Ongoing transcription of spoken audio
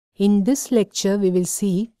In this lecture, we will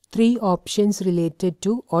see three options related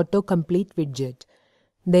to autocomplete widget.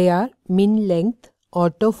 They are min length,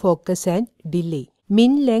 autofocus and delay.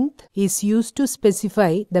 Min length is used to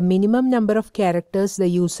specify the minimum number of characters the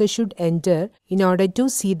user should enter in order to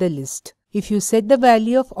see the list. If you set the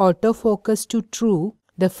value of autofocus to true,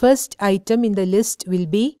 the first item in the list will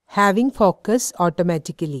be having focus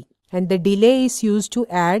automatically. And the delay is used to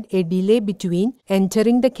add a delay between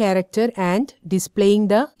entering the character and displaying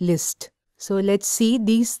the list. So let's see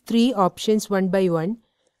these three options one by one.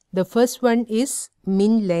 The first one is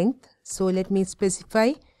min length. So let me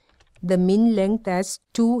specify the min length as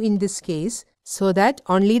 2 in this case, so that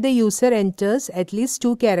only the user enters at least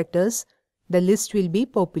 2 characters, the list will be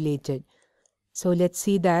populated. So let's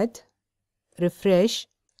see that. Refresh.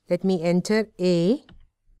 Let me enter A.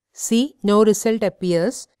 See, no result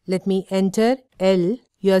appears. Let me enter L.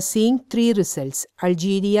 You are seeing 3 results: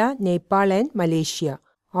 Algeria, Nepal and Malaysia.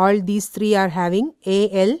 All these 3 are having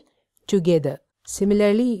AL together.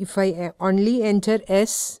 Similarly, if I only enter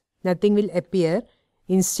S, nothing will appear.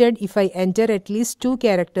 Instead, if I enter at least 2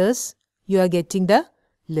 characters, you are getting the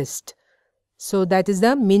list. So that is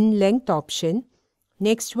the min length option.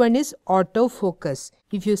 Next one is autofocus.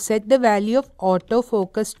 If you set the value of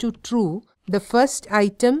autofocus to true, the first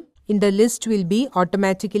item in the list will be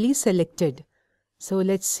automatically selected. So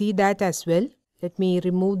let's see that as well. Let me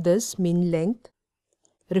remove this min length.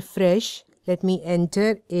 Refresh. Let me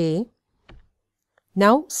enter A.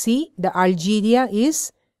 Now see, the Algeria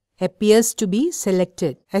appears to be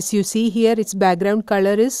selected. As you see here, its background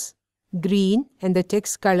color is green and the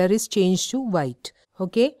text color is changed to white.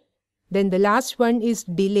 Okay. Then the last one is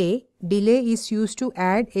delay. Delay is used to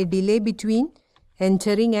add a delay between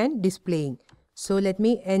entering and displaying. So let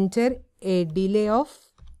me enter a delay of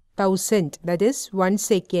 1000, that is 1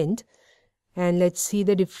 second, and let's see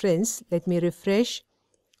the difference. Let me refresh.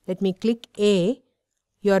 Let me click A.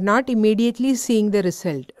 You are not immediately seeing the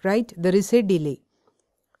result, right? There is a delay.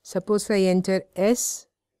 Suppose I enter S.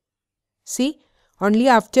 See, only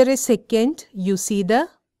after a second you see the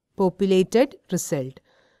populated result.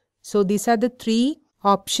 So these are the 3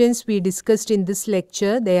 options we discussed in this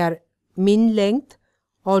lecture. They are min length,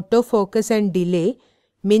 autofocus and delay.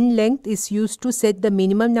 Min length is used to set the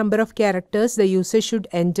minimum number of characters the user should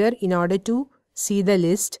enter in order to see the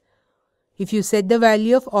list. If you set the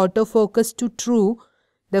value of autofocus to true,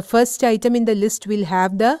 the first item in the list will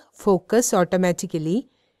have the focus automatically.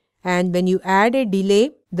 And when you add a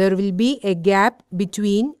delay, there will be a gap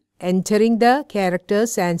between entering the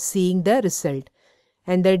characters and seeing the result.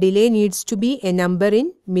 And the delay needs to be a number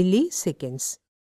in milliseconds.